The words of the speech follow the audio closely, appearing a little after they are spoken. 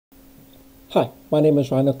Hi, my name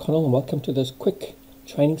is Ryan O'Connell and welcome to this quick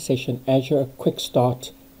training session, Azure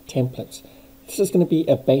Quickstart Templates. This is going to be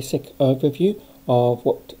a basic overview of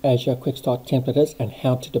what Azure Quickstart Template is and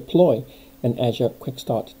how to deploy an Azure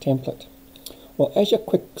Quickstart Template. Well, Azure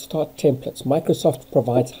Quickstart Templates, Microsoft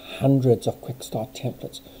provides hundreds of Quickstart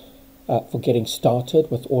templates for getting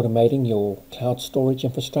started with automating your cloud storage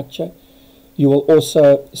infrastructure. You will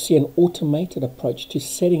also see an automated approach to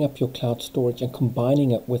setting up your cloud storage and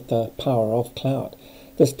combining it with the power of cloud.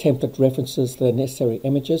 This template references the necessary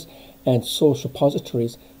images and source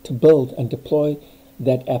repositories to build and deploy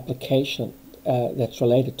that application that's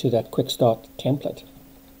related to that Quickstart template.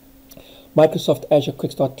 Microsoft Azure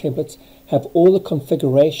Quickstart templates have all the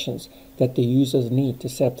configurations that the users need to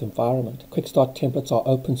set up the environment. Quickstart templates are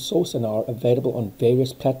open source and are available on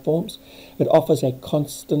various platforms. It offers a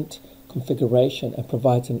constant configuration and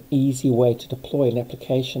provides an easy way to deploy an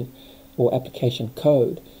application or application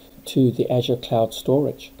code to the Azure Cloud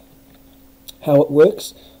Storage. How it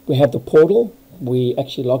works: we have the portal. We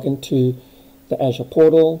actually log into the Azure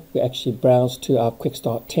portal. We actually browse to our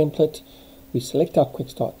Quickstart template. We select our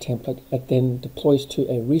Quickstart template. It then deploys to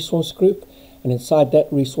a resource group, and inside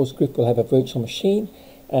that resource group we'll have a virtual machine,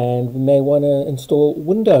 and we may want to install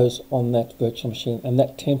Windows on that virtual machine, and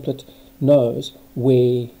that template knows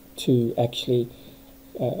where to actually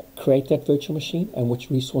create that virtual machine and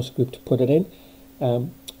which resource group to put it in.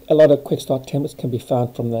 A lot of Quickstart templates can be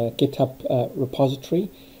found from the GitHub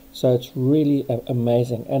repository, so it's really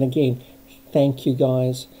amazing. And again, thank you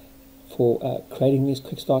guys for creating these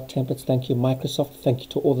Quickstart templates. Thank you, Microsoft. Thank you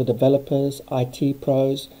to all the developers, IT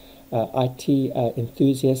pros, IT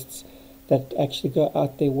enthusiasts that actually go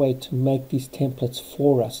out their way to make these templates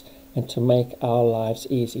for us and to make our lives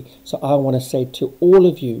easy. So I want to say to all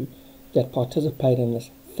of you that participate in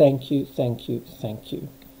this, thank you, thank you, thank you.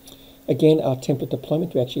 Again, our template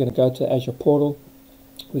deployment, we're actually going to go to the Azure portal.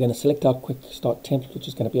 We're going to select our Quickstart template, which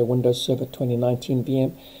is going to be a Windows Server 2019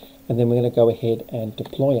 VM, and then we're going to go ahead and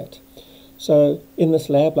deploy it. So in this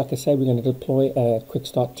lab, like I say, we're going to deploy a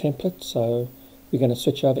Quickstart template. So we're going to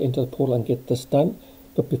switch over into the portal and get this done.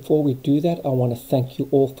 But before we do that, I want to thank you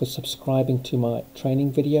all for subscribing to my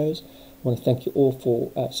training videos. I want to thank you all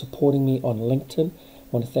for supporting me on LinkedIn. I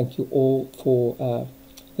want to thank you all for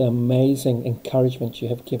the amazing encouragement you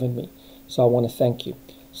have given me. So I want to thank you.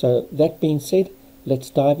 So that being said, let's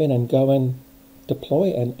dive in and go and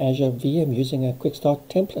deploy an Azure VM using a Quickstart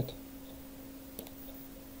template.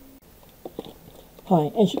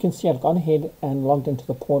 Hi, as you can see, I've gone ahead and logged into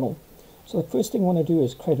the portal. So the first thing I want to do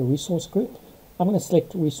is create a resource group. I'm going to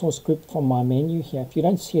select resource group from my menu here. If you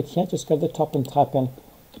don't see it here, just go to the top and type in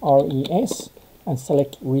RES and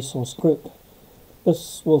select resource group.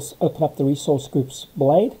 This will open up the resource groups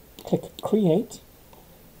blade. Click create,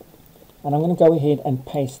 and I'm going to go ahead and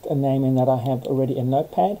paste a name in that I have already in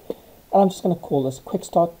Notepad, and I'm just going to call this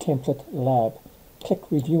Quickstart Template Lab. Click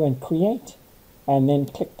review and create, and then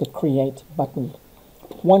click the create button.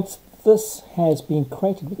 Once this has been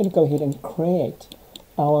created, we're going to go ahead and create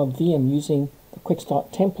our VM using the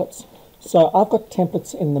Quickstart templates. So I've got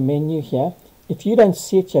templates in the menu here. If you don't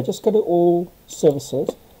see it here, just go to all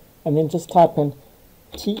services and then just type in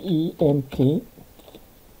TEMP,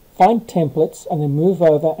 find templates, and then move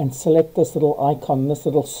over and select this little icon, this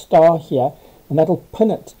little star here, and that'll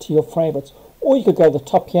pin it to your favorites. Or you could go to the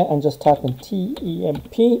top here and just type in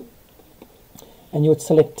TEMP, and you would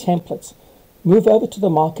select templates. Move over to the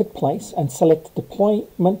marketplace and select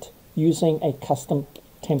deployment using a custom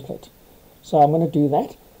template. So I'm going to do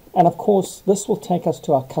that, and of course this will take us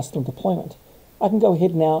to our custom deployment. I can go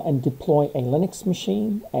ahead now and deploy a Linux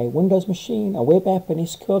machine, a Windows machine, a web app, an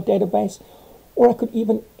SQL database, or I could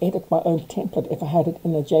even edit my own template if I had it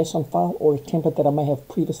in a JSON file or a template that I may have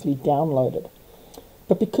previously downloaded.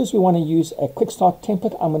 But because we want to use a Quickstart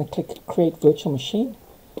template, I'm going to click create virtual machine.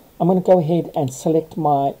 I'm going to go ahead and select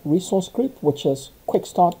my resource group, which is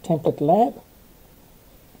Quickstart Template Lab.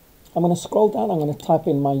 I'm going to scroll down. I'm going to type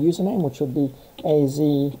in my username, which would be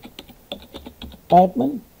azadmin.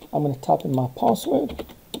 I'm going to type in my password.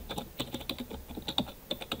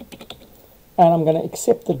 And I'm going to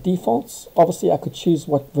accept the defaults. Obviously, I could choose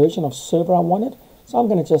what version of server I wanted. So I'm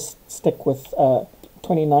going to just stick with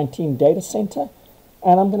 2019 Data Center.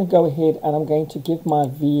 And I'm going to go ahead and I'm going to give my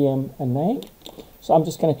VM a name. So I'm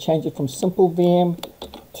just going to change it from Simple VM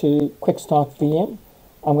to Quickstart VM.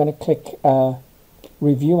 I'm going to click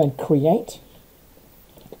review and create.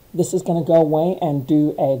 This is going to go away and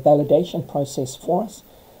do a validation process for us.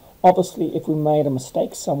 Obviously, if we made a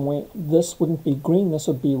mistake somewhere, this wouldn't be green, this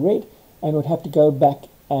would be red, and we'd have to go back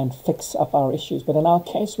and fix up our issues. But in our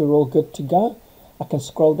case, we're all good to go. I can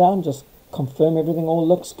scroll down, just confirm everything all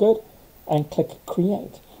looks good, and click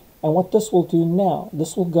create. And what this will do now,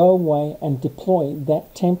 this will go away and deploy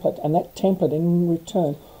that template, and that template in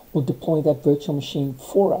return will deploy that virtual machine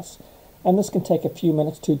for us. And this can take a few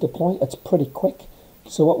minutes to deploy. It's pretty quick.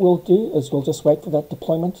 So what we'll do is we'll just wait for that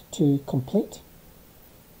deployment to complete.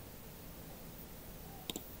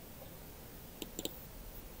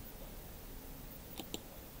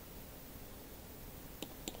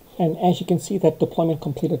 And as you can see, that deployment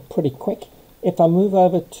completed pretty quick. If I move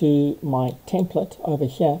over to my template over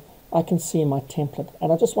here, I can see my template.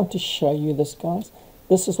 And I just want to show you this, guys.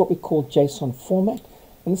 This is what we call JSON format.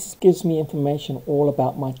 And this gives me information all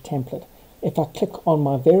about my template. If I click on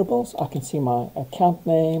my variables, I can see my account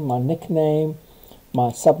name, my nickname,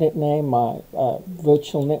 my subnet name, my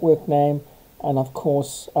virtual network name, and of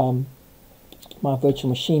course my virtual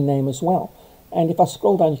machine name as well. And if I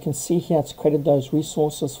scroll down, you can see here it's created those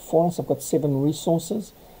resources for us. I've got 7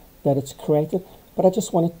 resources that it's created. But I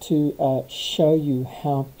just wanted to show you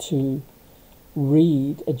how to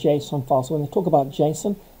read a JSON file. So when they talk about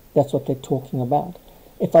JSON, that's what they're talking about.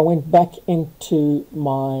 If I went back into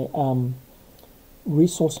my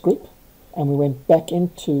resource group and we went back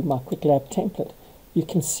into my QuickLab template, you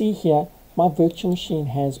can see here my virtual machine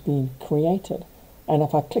has been created. And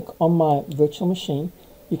if I click on my virtual machine,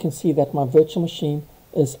 you can see that my virtual machine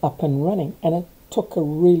is up and running. And it took a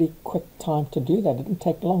really quick time to do that. It didn't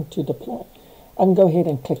take long to deploy. I can go ahead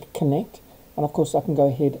and click connect, and of course I can go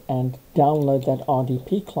ahead and download that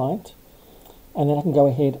RDP client, and then I can go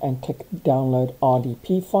ahead and click download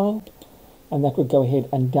RDP file, and that would go ahead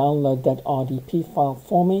and download that RDP file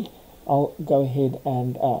for me. I'll go ahead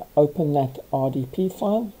and open that RDP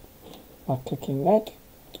file by clicking that,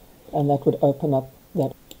 and that would open up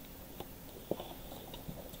that.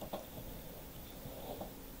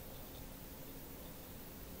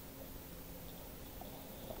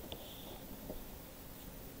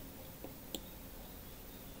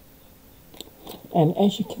 And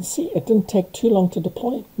as you can see, it didn't take too long to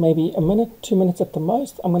deploy, maybe a minute, 2 minutes at the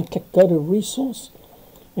most. I'm going to click go to resource.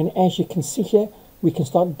 And as you can see here, we can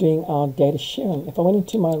start doing our data sharing. If I went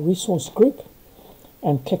into my resource group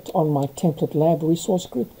and clicked on my template lab resource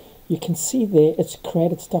group, you can see there it's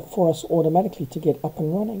created stuff for us automatically to get up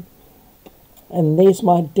and running. And there's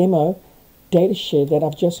my demo data share that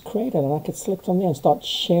I've just created. And I could select on there and start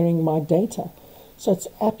sharing my data. So it's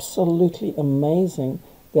absolutely amazing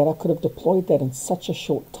that I could have deployed that in such a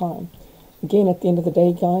short time. Again, at the end of the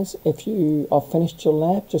day, guys, if you are finished your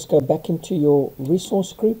lab, just go back into your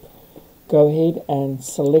resource group, go ahead and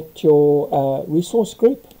select your resource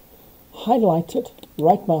group, highlight it,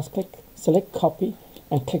 right mouse click, select copy,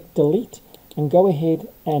 and click delete, and go ahead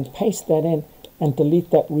and paste that in and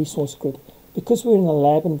delete that resource group. Because we're in a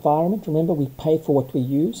lab environment, remember we pay for what we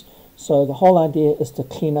use, so the whole idea is to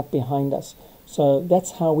clean up behind us. So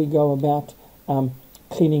that's how we go about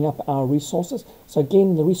cleaning up our resources. So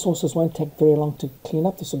again, the resources won't take very long to clean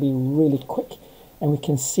up. This will be really quick, and we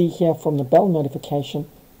can see here from the bell notification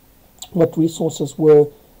what resources were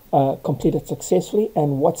completed successfully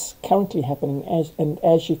and what's currently happening.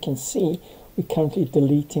 As you can see, we're currently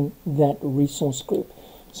deleting that resource group.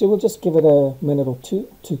 So we'll just give it a minute or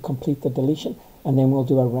two to complete the deletion, and then we'll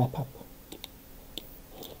do a wrap up.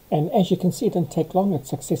 And as you can see, it didn't take long. It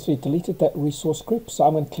successfully deleted that resource group. So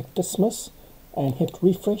I'm going to click dismiss and hit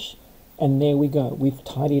refresh, and there we go. We've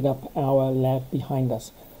tidied up our lab behind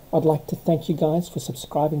us. I'd like to thank you guys for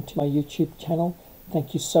subscribing to my YouTube channel.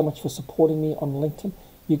 Thank you so much for supporting me on LinkedIn.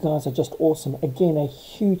 You guys are just awesome. Again, a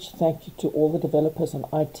huge thank you to all the developers and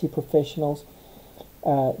IT professionals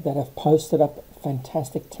that have posted up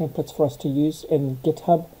fantastic templates for us to use in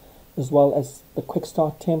GitHub, as well as the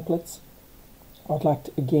Quickstart templates. I'd like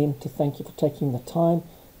to, again, to thank you for taking the time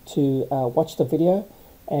to watch the video.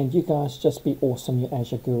 And you guys just be awesome, you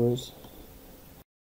Azure gurus.